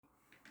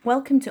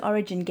Welcome to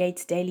Origin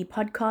Gate's daily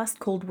podcast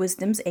called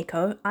Wisdom's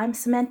Echo. I'm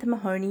Samantha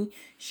Mahoney,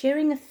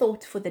 sharing a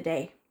thought for the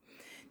day.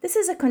 This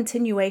is a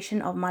continuation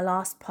of my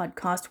last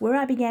podcast where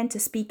I began to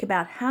speak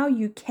about how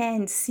you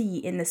can see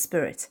in the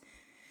spirit.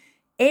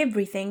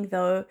 Everything,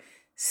 though,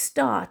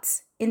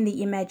 starts in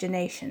the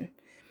imagination.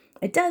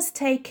 It does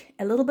take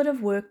a little bit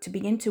of work to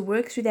begin to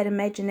work through that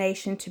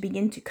imagination, to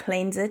begin to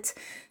cleanse it,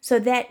 so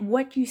that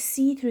what you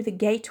see through the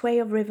gateway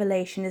of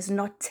revelation is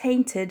not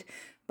tainted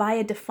by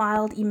a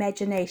defiled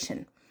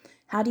imagination.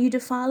 How do you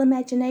defile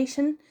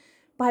imagination?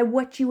 By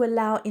what you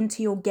allow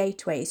into your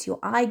gateways, your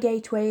eye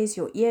gateways,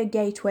 your ear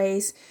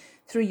gateways,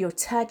 through your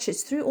touch.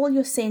 It's through all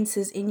your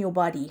senses in your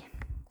body.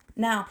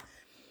 Now,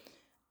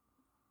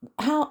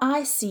 how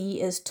I see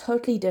is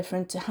totally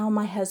different to how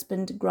my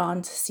husband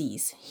Grant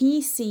sees.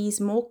 He sees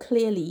more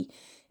clearly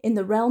in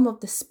the realm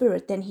of the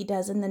spirit than he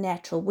does in the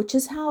natural, which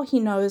is how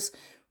he knows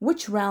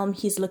which realm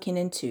he's looking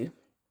into.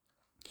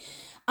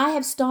 I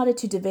have started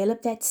to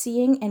develop that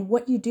seeing, and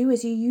what you do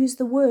is you use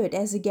the word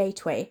as a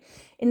gateway.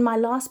 In my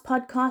last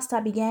podcast,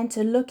 I began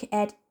to look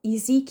at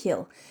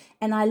Ezekiel,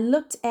 and I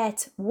looked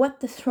at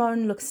what the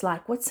throne looks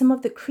like, what some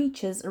of the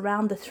creatures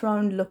around the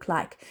throne look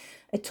like.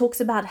 It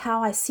talks about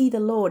how I see the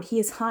Lord. He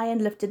is high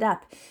and lifted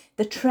up.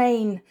 The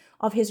train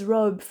of his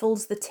robe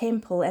fills the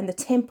temple, and the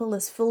temple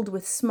is filled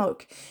with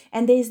smoke.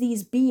 And there's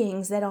these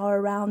beings that are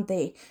around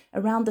there,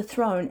 around the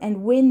throne.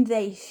 And when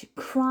they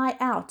cry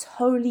out,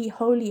 holy,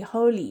 holy,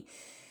 holy,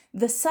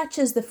 such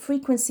is the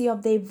frequency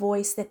of their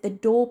voice that the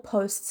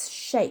doorposts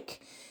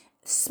shake.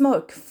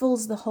 Smoke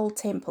fills the whole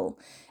temple.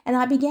 And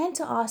I began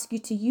to ask you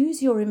to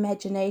use your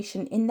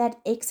imagination in that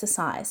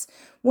exercise.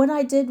 What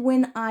I did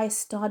when I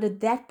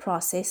started that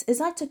process is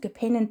I took a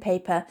pen and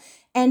paper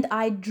and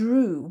I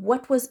drew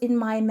what was in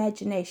my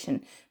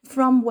imagination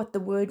from what the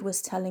word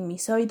was telling me.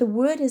 So the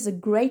word is a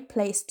great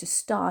place to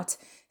start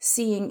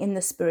seeing in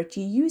the spirit.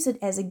 You use it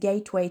as a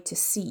gateway to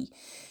see.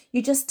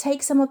 You just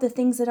take some of the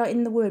things that are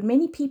in the word.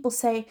 Many people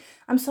say,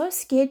 I'm so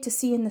scared to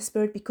see in the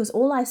spirit because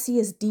all I see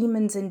is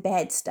demons and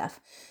bad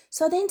stuff.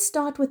 So then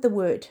start with the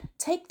word.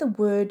 Take the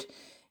word,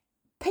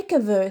 pick a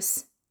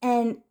verse,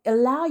 and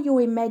allow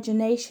your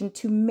imagination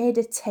to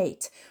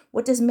meditate.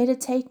 What does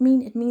meditate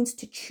mean? It means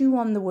to chew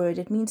on the word.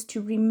 It means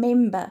to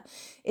remember.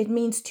 It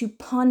means to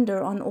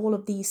ponder on all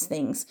of these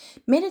things.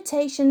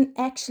 Meditation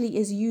actually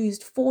is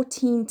used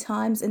 14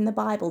 times in the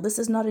Bible. This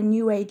is not a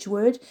New Age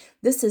word.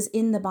 This is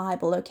in the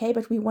Bible, okay?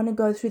 But we want to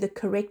go through the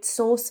correct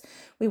source.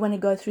 We want to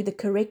go through the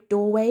correct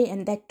doorway,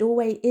 and that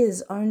doorway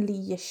is only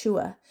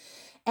Yeshua.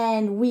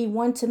 And we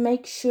want to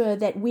make sure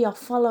that we are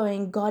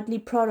following godly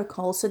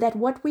protocol so that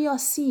what we are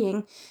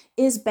seeing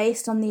is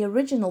based on the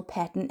original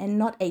pattern and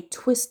not a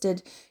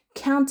twisted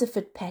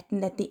counterfeit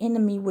pattern that the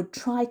enemy would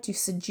try to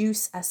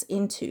seduce us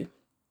into.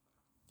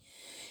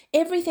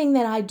 Everything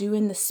that I do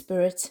in the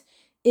spirit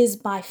is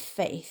by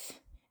faith.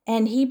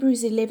 And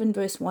Hebrews 11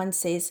 verse 1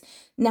 says,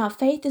 now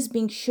faith is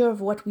being sure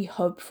of what we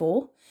hope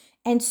for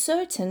and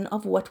certain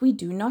of what we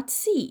do not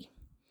see.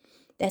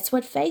 That's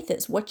what faith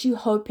is. What you're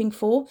hoping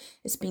for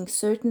is being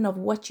certain of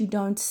what you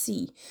don't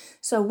see.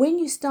 So when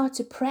you start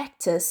to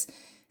practice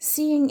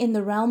seeing in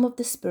the realm of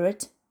the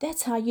spirit,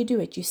 that's how you do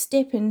it. You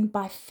step in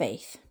by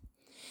faith.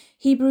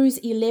 Hebrews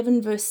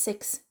 11 verse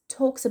 6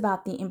 talks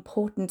about the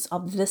importance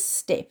of this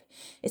step.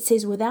 It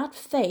says, without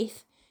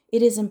faith,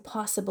 it is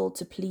impossible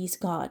to please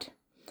God.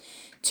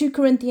 2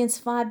 Corinthians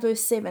 5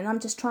 verse 7, I'm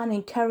just trying to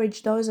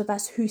encourage those of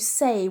us who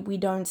say we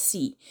don't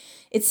see.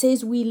 It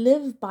says we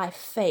live by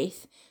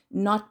faith,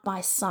 not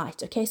by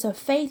sight. Okay, so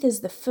faith is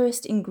the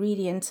first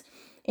ingredient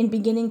in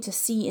beginning to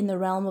see in the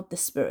realm of the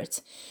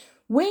spirit.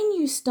 When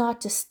you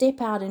start to step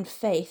out in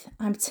faith,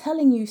 I'm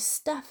telling you,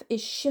 stuff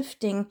is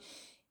shifting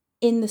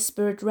in the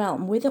spirit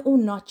realm, whether or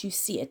not you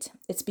see it.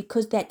 It's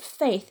because that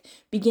faith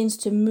begins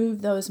to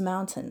move those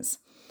mountains.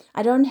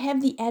 I don't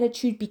have the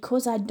attitude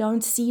because I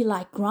don't see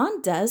like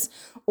Grant does,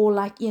 or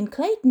like Ian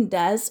Clayton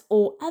does,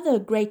 or other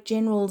great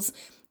generals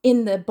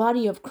in the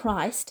body of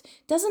Christ,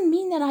 doesn't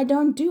mean that I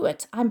don't do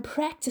it. I'm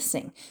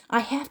practicing. I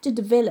have to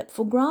develop.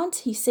 For Grant,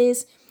 he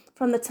says,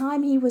 from the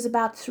time he was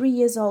about 3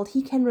 years old,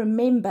 he can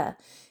remember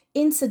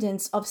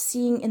incidents of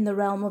seeing in the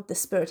realm of the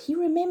spirit. He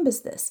remembers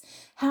this.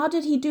 How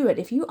did he do it?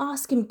 If you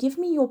ask him, give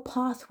me your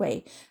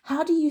pathway.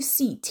 How do you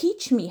see?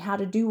 Teach me how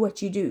to do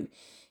what you do.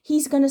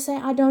 He's going to say,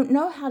 I don't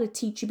know how to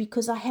teach you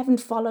because I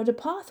haven't followed a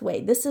pathway.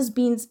 This has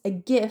been a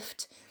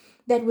gift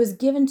that was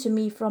given to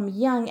me from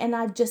young, and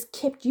I've just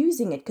kept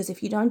using it, because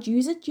if you don't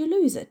use it, you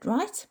lose it,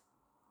 right?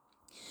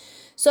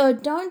 So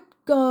don't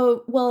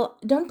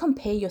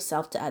compare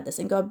yourself to others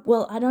and go,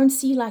 well, I don't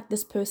see like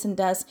this person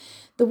does.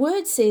 The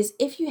word says,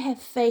 if you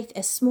have faith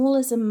as small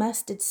as a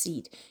mustard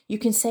seed, you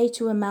can say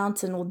to a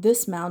mountain or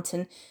this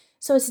mountain.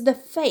 So it's the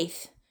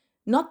faith,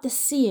 not the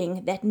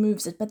seeing, that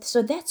moves it. But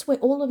so that's where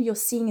all of your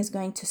seeing is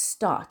going to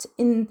start,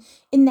 in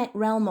that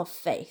realm of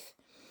faith.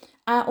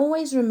 I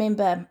always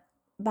remember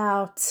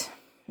about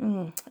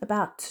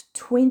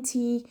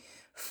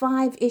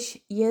 25-ish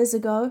years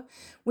ago,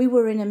 we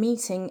were in a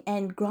meeting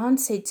and Grant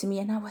said to me,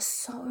 and I was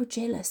so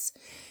jealous,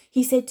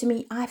 He said to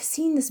me, I've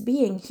seen this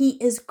being. He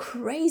is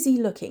crazy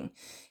looking.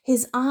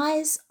 His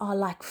eyes are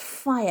like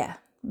fire.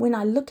 When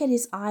I look at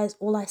his eyes,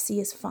 all I see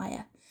is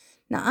fire.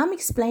 Now, I'm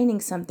explaining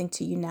something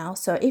to you now.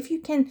 So if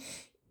you can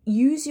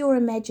use your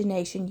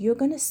imagination, you're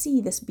going to see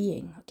this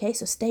being. Okay,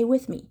 so stay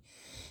with me.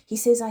 He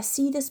says, I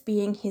see this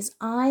being. His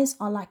eyes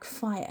are like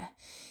fire.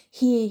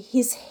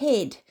 His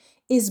head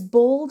is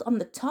bald on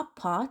the top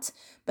part,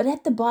 but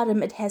at the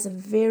bottom it has a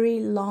very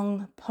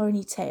long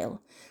ponytail.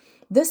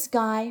 This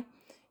guy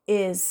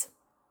is,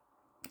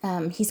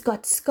 he's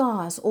got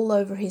scars all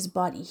over his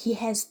body. He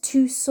has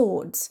 2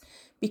 swords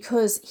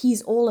because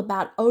he's all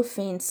about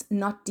offense,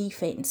 not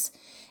defense.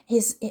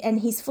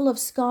 And he's full of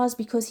scars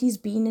because he's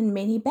been in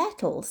many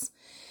battles.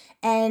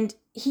 And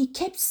he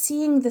kept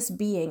seeing this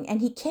being, and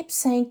he kept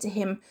saying to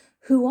him,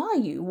 who are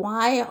you?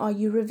 Why are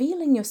you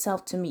revealing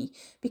yourself to me?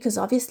 Because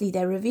obviously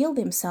they reveal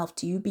themselves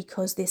to you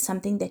because there's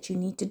something that you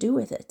need to do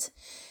with it.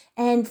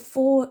 And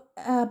for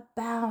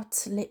about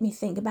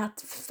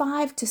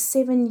 5 to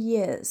 7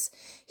 years,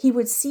 he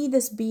would see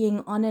this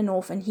being on and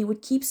off, and he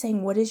would keep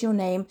saying, what is your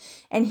name?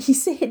 And he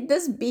said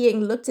this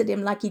being looked at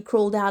him like he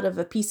crawled out of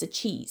a piece of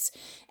cheese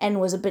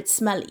and was a bit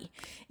smelly.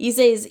 He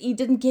says he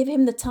didn't give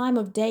him the time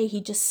of day.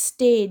 He just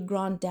stared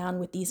Grant down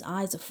with these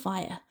eyes of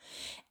fire.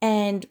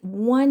 And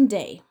one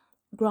day,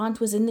 Grant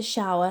was in the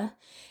shower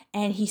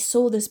and he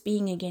saw this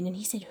being again, and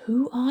he said,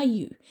 who are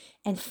you?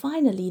 And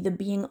finally the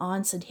being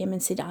answered him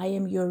and said, I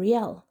am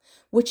Uriel,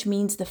 which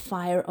means the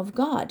fire of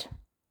God.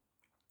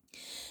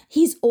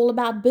 He's all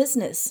about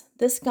business.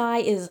 This guy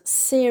is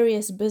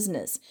serious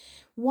business.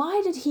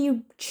 Why did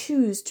he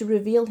choose to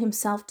reveal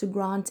himself to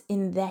Grant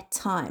in that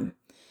time?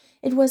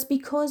 It was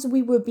because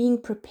we were being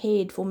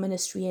prepared for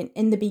ministry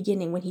in the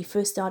beginning when he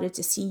first started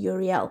to see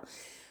Uriel.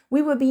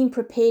 We were being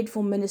prepared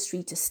for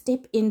ministry, to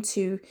step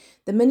into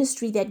the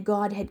ministry that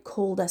God had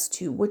called us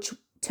to, which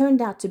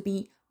turned out to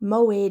be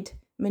Moed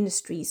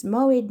Ministries.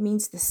 Moed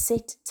means the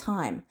set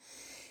time.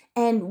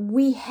 And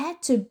we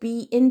had to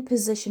be in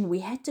position. We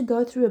had to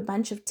go through a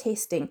bunch of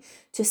testing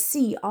to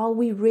see, are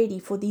we ready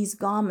for these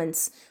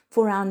garments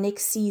for our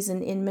next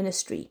season in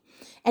ministry?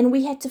 And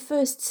we had to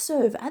first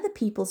serve other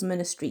people's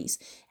ministries.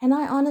 And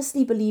I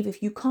honestly believe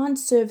if you can't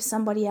serve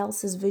somebody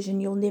else's vision,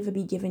 you'll never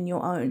be given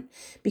your own,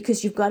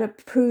 because you've got to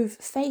prove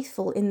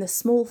faithful in the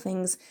small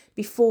things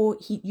before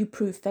you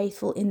prove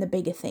faithful in the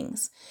bigger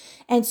things.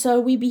 And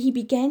so he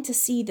began to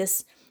see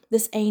this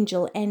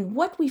angel. And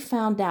what we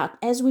found out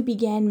as we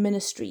began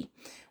ministry,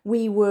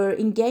 we were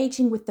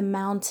engaging with the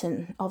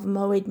mountain of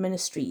Moed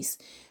Ministries,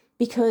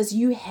 because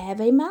you have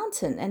a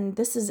mountain. And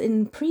this is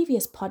in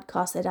previous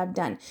podcasts that I've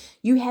done.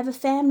 You have a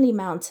family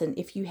mountain.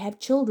 If you have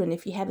children,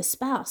 if you have a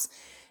spouse,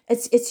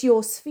 it's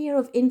your sphere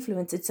of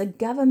influence. It's a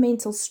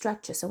governmental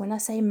structure. So when I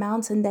say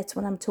mountain, that's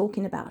what I'm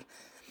talking about.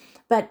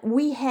 But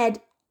we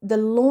had the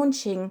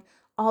launching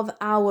of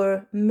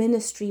our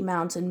ministry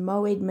mountain,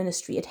 Moed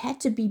Ministry. It had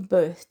to be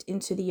birthed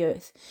into the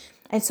earth.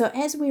 And so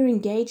as we're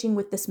engaging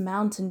with this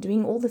mountain,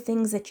 doing all the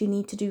things that you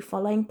need to do,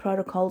 following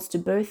protocols to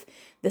birth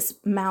this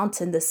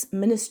mountain, this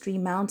ministry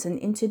mountain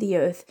into the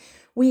earth,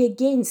 we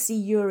again see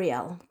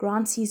Uriel.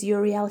 Grant sees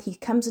Uriel. He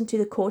comes into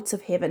the courts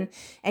of heaven,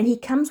 and he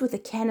comes with a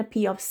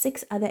canopy of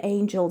 6 other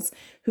angels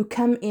who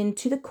come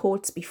into the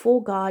courts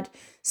before God,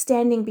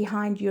 standing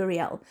behind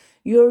Uriel.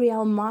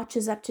 Uriel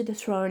marches up to the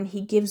throne. He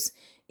gives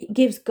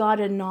God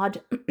a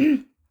nod,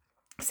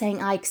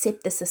 saying, I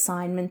accept this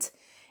assignment.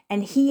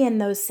 And he and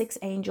those 6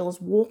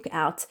 angels walk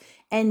out,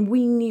 and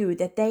we knew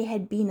that they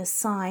had been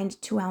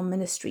assigned to our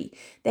ministry.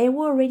 They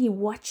were already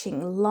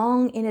watching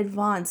long in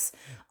advance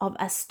of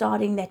us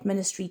starting that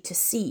ministry to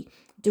see,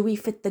 do we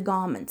fit the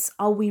garments?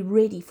 Are we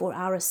ready for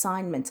our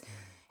assignment?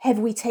 Have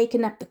we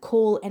taken up the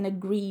call and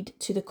agreed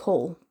to the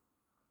call?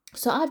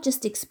 So I've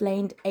just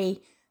explained a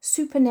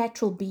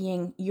supernatural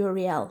being,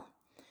 Uriel.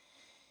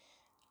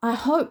 I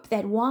hope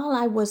that while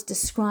I was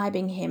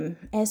describing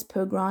him as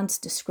per Grant's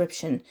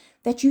description,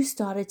 that you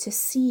started to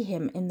see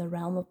him in the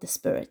realm of the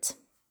spirit.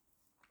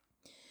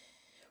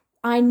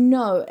 I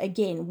know,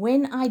 again,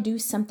 when I do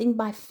something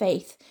by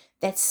faith,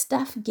 that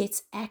stuff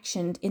gets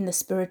actioned in the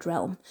spirit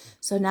realm.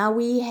 So now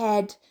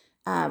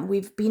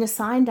we've been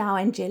assigned our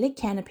angelic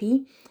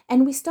canopy,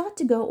 and we start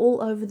to go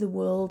all over the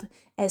world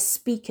as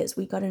speakers.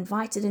 We got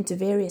invited into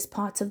various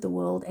parts of the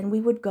world, and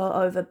we would go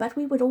over, but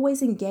we would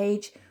always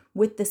engage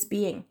with this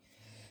being.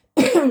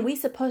 We're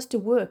supposed to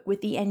work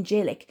with the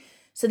angelic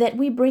so that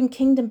we bring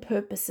kingdom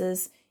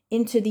purposes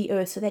into the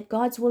earth, so that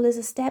God's will is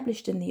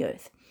established in the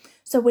earth.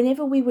 So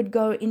whenever we would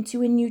go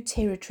into a new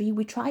territory,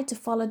 we tried to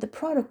follow the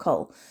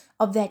protocol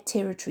of that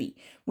territory.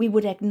 We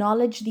would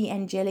acknowledge the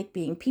angelic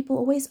being. People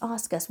always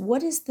ask us,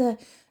 what is the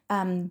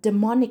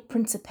demonic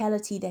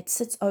principality that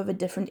sits over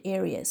different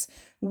areas?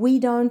 We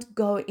don't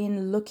go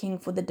in looking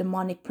for the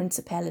demonic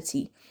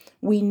principality.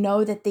 We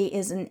know that there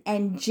is an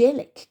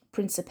angelic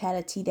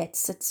principality that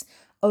sits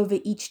over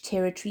each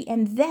territory,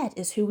 and that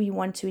is who we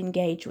want to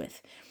engage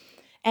with.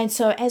 And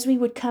so as we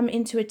would come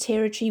into a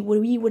territory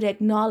where we would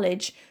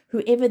acknowledge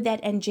whoever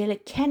that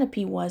angelic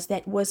canopy was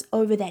that was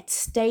over that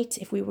state,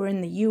 if we were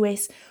in the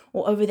US,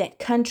 or over that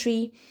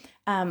country,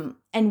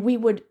 and we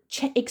would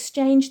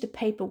exchange the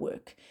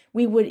paperwork.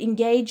 We would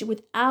engage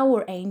with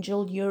our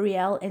angel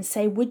Uriel and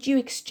say, would you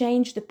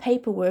exchange the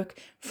paperwork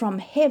from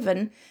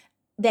heaven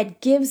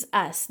that gives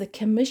us the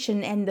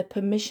commission and the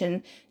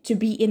permission to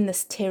be in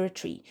this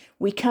territory?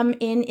 We come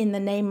in the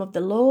name of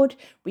the Lord.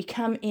 We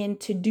come in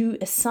to do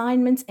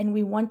assignments, and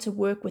we want to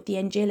work with the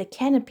angelic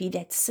canopy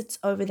that sits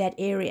over that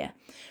area.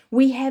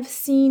 We have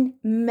seen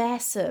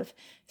massive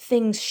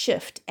things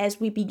shift as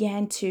we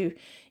began to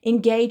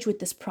engage with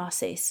this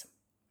process.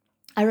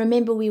 I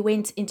remember we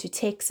went into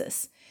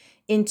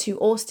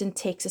Austin,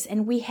 Texas,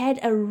 and we had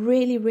a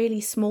really, really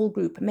small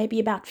group, maybe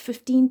about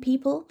 15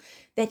 people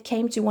that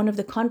came to one of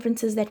the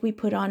conferences that we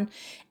put on.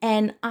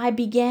 And I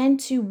began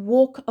to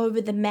walk over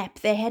the map.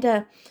 They had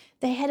a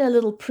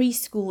little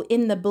preschool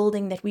in the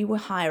building that we were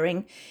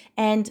hiring,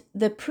 and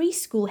the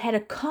preschool had a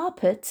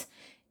carpet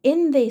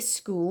in their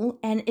school,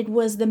 and it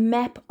was the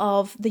map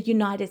of the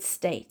United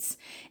States.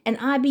 And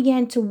I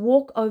began to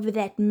walk over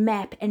that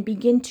map and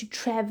begin to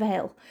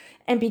travail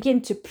and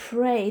begin to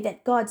pray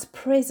that God's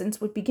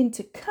presence would begin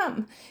to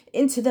come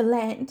into the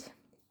land.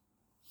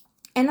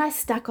 And I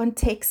stuck on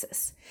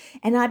Texas,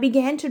 and I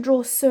began to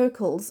draw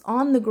circles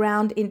on the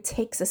ground in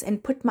Texas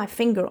and put my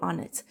finger on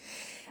it.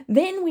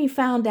 Then we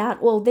found out,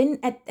 then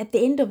at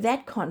the end of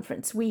that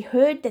conference, we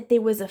heard that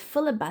there was a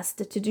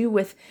filibuster to do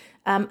with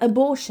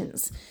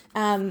abortions.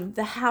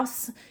 The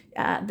House,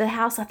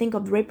 I think,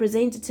 of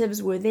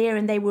Representatives were there,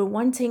 and they were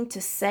wanting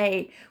to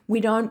say, we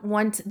don't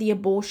want the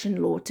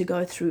abortion law to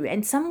go through.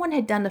 And someone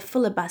had done a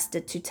filibuster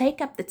to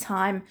take up the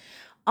time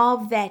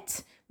of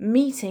that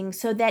meeting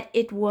so that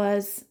it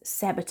was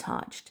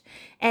sabotaged.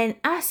 And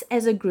us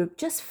as a group,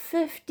 just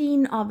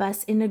 15 of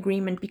us in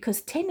agreement,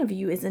 because 10 of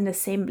you is an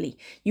assembly.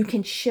 You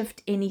can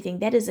shift anything.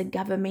 That is a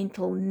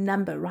governmental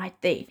number right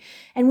there.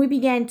 And we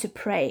began to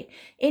pray.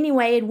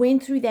 Anyway, it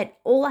went through that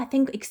all, I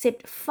think,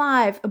 except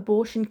 5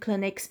 abortion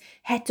clinics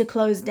had to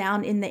close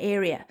down in the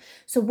area.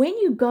 So when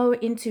you go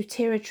into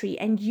territory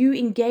and you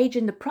engage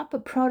in the proper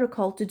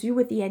protocol to do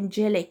with the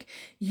angelic,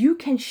 you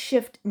can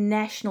shift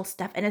national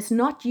stuff. And it's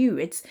not you,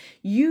 it's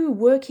you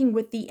working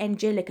with the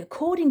angelic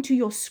according to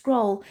your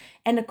scroll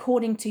and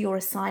according to your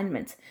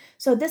assignment.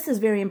 So this is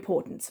very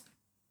important.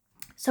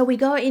 So we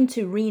go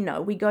into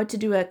Reno. We go to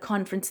do a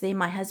conference there.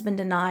 My husband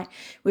and I,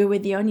 we were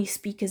the only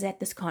speakers at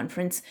this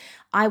conference.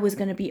 I was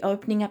going to be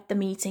opening up the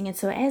meeting. And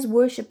so as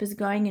worship is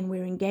going and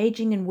we're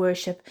engaging in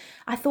worship,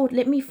 I thought,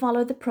 let me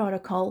follow the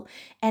protocol.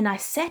 And I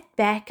sat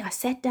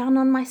down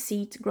on my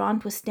seat.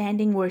 Grant was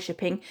standing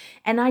worshiping.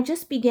 And I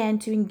just began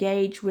to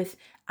engage with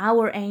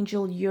our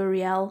angel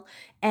Uriel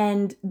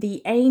and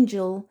the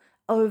angel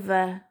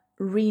over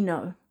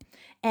Reno.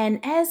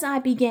 And as I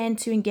began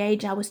to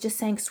engage, I was just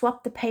saying,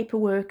 swap the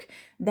paperwork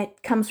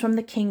that comes from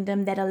the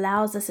kingdom that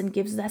allows us and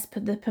gives us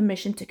the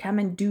permission to come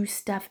and do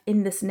stuff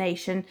in this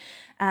nation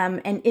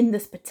and in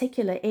this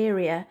particular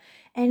area.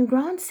 And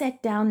Grant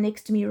sat down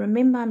next to me.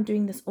 Remember, I'm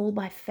doing this all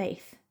by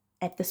faith.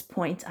 At this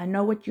point, I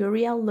know what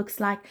Uriel looks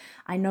like.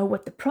 I know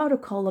what the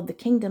protocol of the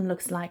kingdom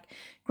looks like.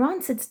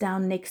 Grant sits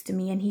down next to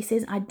me and he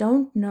says, I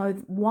don't know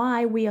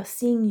why we are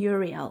seeing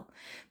Uriel,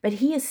 but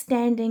he is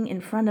standing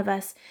in front of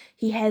us.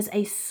 He has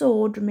a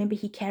sword. Remember,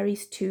 he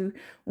carries 2,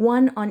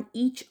 one on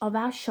each of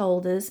our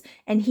shoulders,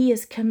 and he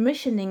is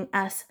commissioning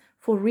us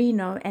for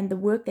Reno and the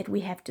work that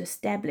we have to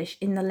establish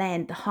in the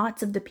land, the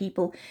hearts of the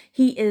people.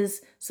 He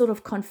is sort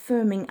of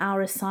confirming our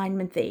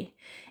assignment there.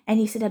 And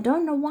he said, I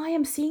don't know why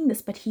I'm seeing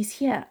this, but he's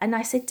here. And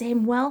I said to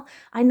him, well,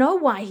 I know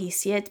why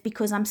he's here. It's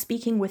because I'm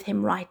speaking with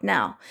him right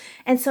now.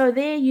 And so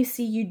there you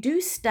see, you do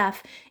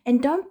stuff,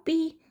 and don't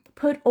be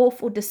put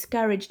off or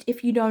discouraged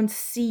if you don't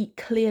see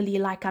clearly,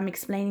 like I'm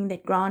explaining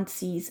that Grant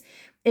sees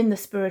in the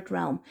spirit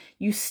realm.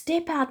 You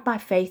step out by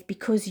faith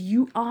because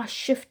you are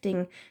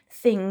shifting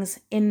things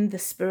in the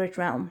spirit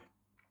realm.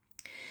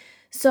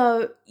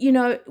 So,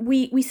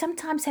 we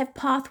sometimes have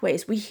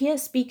pathways. We hear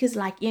speakers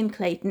like Ian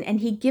Clayton, and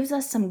he gives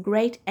us some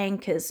great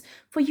anchors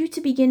for you to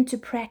begin to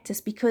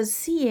practice, because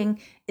seeing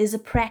is a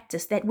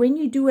practice that when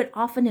you do it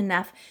often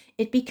enough,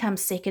 it becomes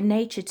second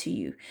nature to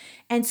you.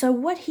 And so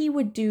what he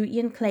would do,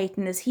 Ian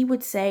Clayton, is he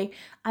would say,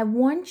 I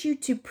want you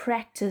to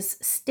practice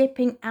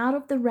stepping out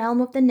of the realm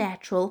of the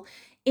natural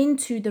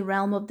into the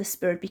realm of the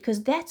spirit,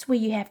 because that's where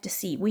you have to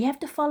see. We have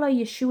to follow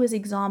Yeshua's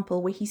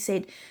example where he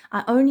said,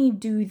 I only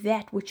do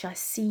that which I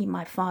see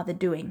my Father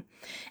doing.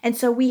 And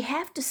so we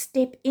have to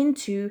step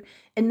into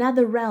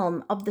another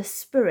realm of the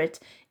spirit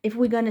if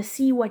we're going to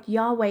see what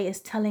Yahweh is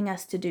telling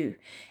us to do.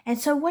 And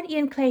so what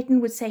Ian Clayton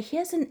would say,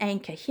 here's an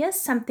anchor, here's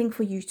something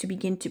for you to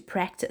begin to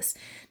practice.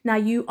 Now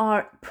you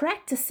are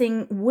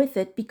practicing with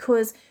it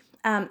because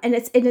and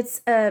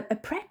it's a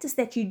practice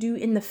that you do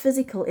in the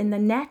physical, in the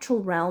natural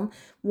realm.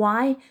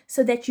 Why?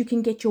 So that you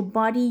can get your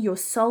body, your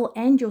soul,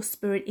 and your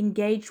spirit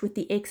engaged with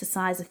the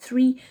exercise. A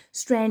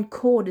 3-strand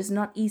cord is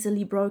not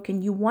easily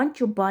broken. You want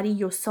your body,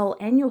 your soul,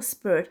 and your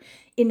spirit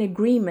in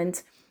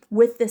agreement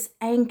with this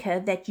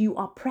anchor that you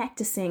are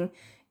practicing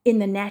in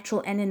the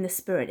natural and in the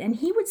spirit. And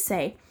he would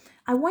say,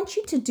 I want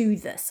you to do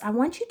this. I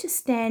want you to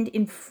stand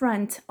in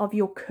front of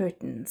your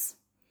curtains.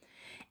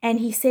 And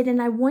he said,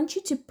 and I want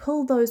you to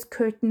pull those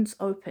curtains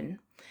open.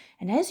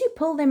 And as you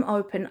pull them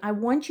open, I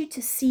want you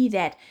to see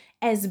that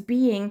as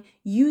being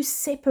you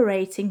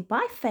separating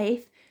by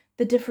faith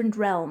the different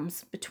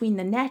realms between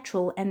the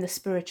natural and the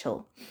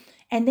spiritual.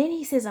 And then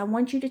he says, I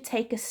want you to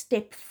take a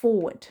step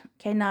forward.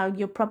 Okay, now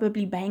you're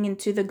probably banging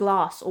into the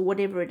glass or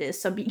whatever it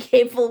is, so be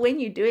careful when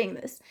you're doing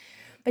this.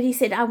 But he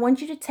said, I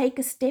want you to take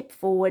a step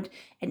forward.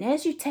 And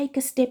as you take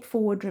a step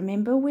forward,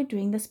 remember, we're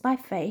doing this by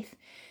faith.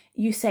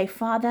 You say,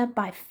 Father,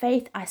 by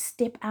faith, I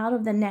step out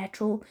of the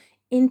natural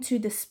into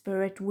the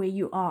spirit where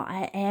you are.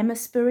 I am a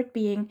spirit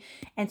being.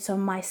 And so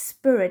my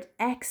spirit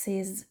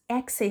accesses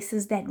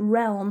that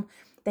realm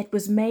that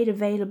was made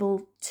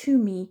available to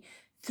me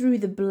through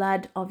the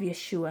blood of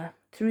Yeshua,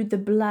 through the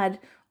blood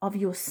of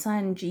your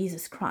Son,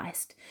 Jesus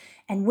Christ.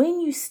 And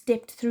when you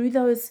stepped through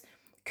those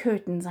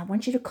curtains, I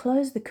want you to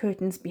close the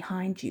curtains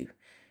behind you,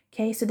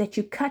 okay, so that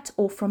you cut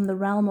off from the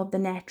realm of the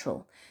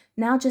natural.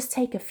 Now just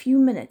take a few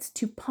minutes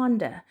to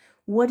ponder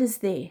what is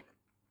there.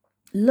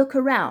 Look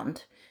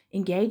around.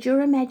 Engage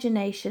your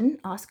imagination.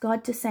 Ask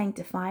God to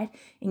sanctify it.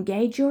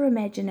 Engage your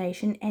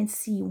imagination and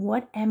see,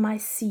 what am I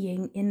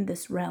seeing in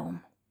this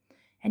realm?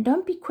 And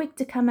don't be quick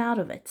to come out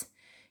of it.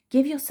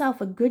 Give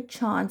yourself a good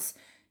chance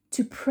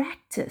to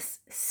practice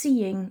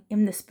seeing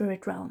in the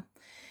spirit realm.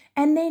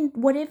 And then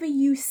whatever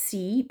you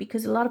see,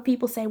 because a lot of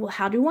people say, well,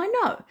 how do I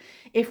know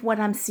if what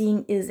I'm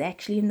seeing is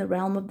actually in the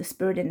realm of the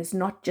spirit and it's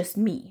not just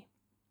me?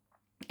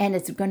 And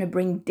it's going to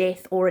bring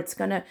death or it's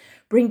going to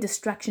bring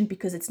destruction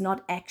because it's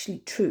not actually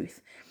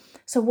truth.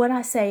 So what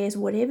I say is,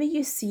 whatever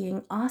you're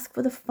seeing, ask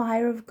for the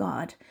fire of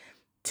God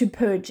to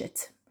purge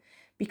it.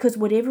 Because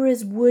whatever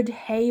is wood,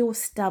 hay, or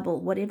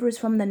stubble, whatever is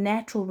from the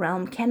natural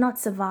realm cannot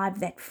survive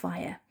that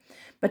fire.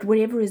 But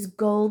whatever is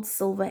gold,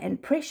 silver,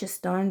 and precious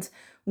stones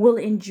will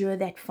endure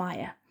that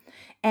fire.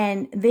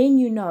 And then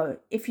you know,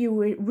 if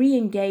you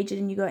re-engage it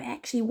and you go,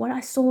 actually, what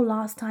I saw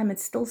last time,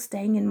 it's still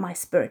staying in my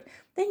spirit,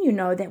 then you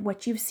know that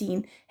what you've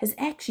seen has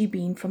actually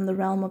been from the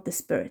realm of the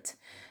spirit.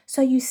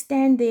 So you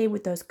stand there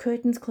with those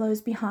curtains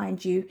closed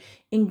behind you,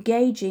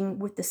 engaging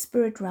with the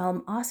spirit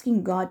realm,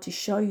 asking God to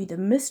show you the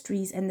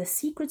mysteries and the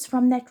secrets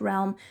from that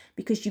realm,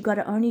 because you got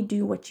to only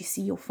do what you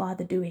see your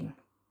Father doing.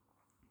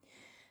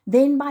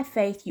 Then by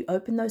faith, you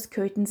open those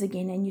curtains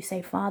again and you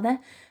say, Father,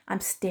 I'm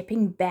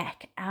stepping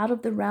back out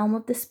of the realm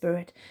of the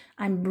spirit.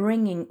 I'm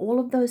bringing all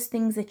of those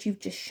things that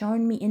you've just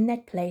shown me in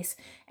that place,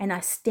 and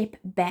I step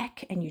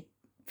back, and you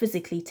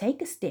physically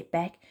take a step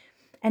back,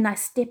 and I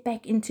step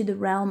back into the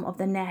realm of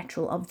the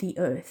natural, of the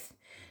earth.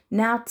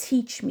 Now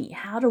teach me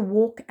how to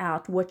walk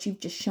out what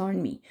you've just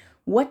shown me.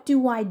 What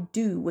do I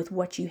do with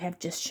what you have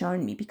just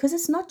shown me? Because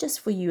it's not just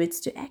for you, it's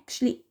to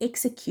actually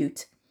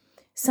execute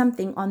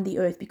something on the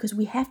earth, because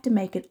we have to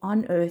make it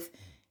on earth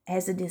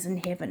as it is in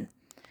heaven.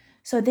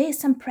 So there's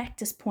some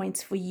practice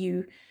points for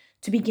you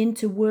to begin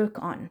to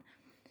work on.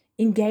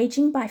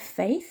 Engaging by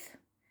faith,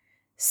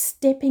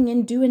 stepping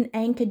in, do an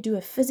anchor, do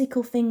a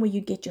physical thing where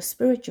you get your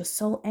spirit, your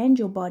soul, and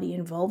your body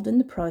involved in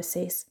the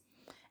process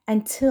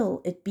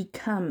until it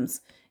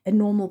becomes a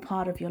normal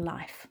part of your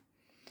life.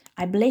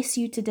 I bless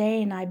you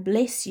today, and I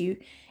bless you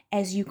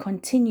as you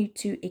continue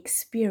to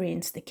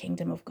experience the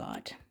kingdom of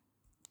God.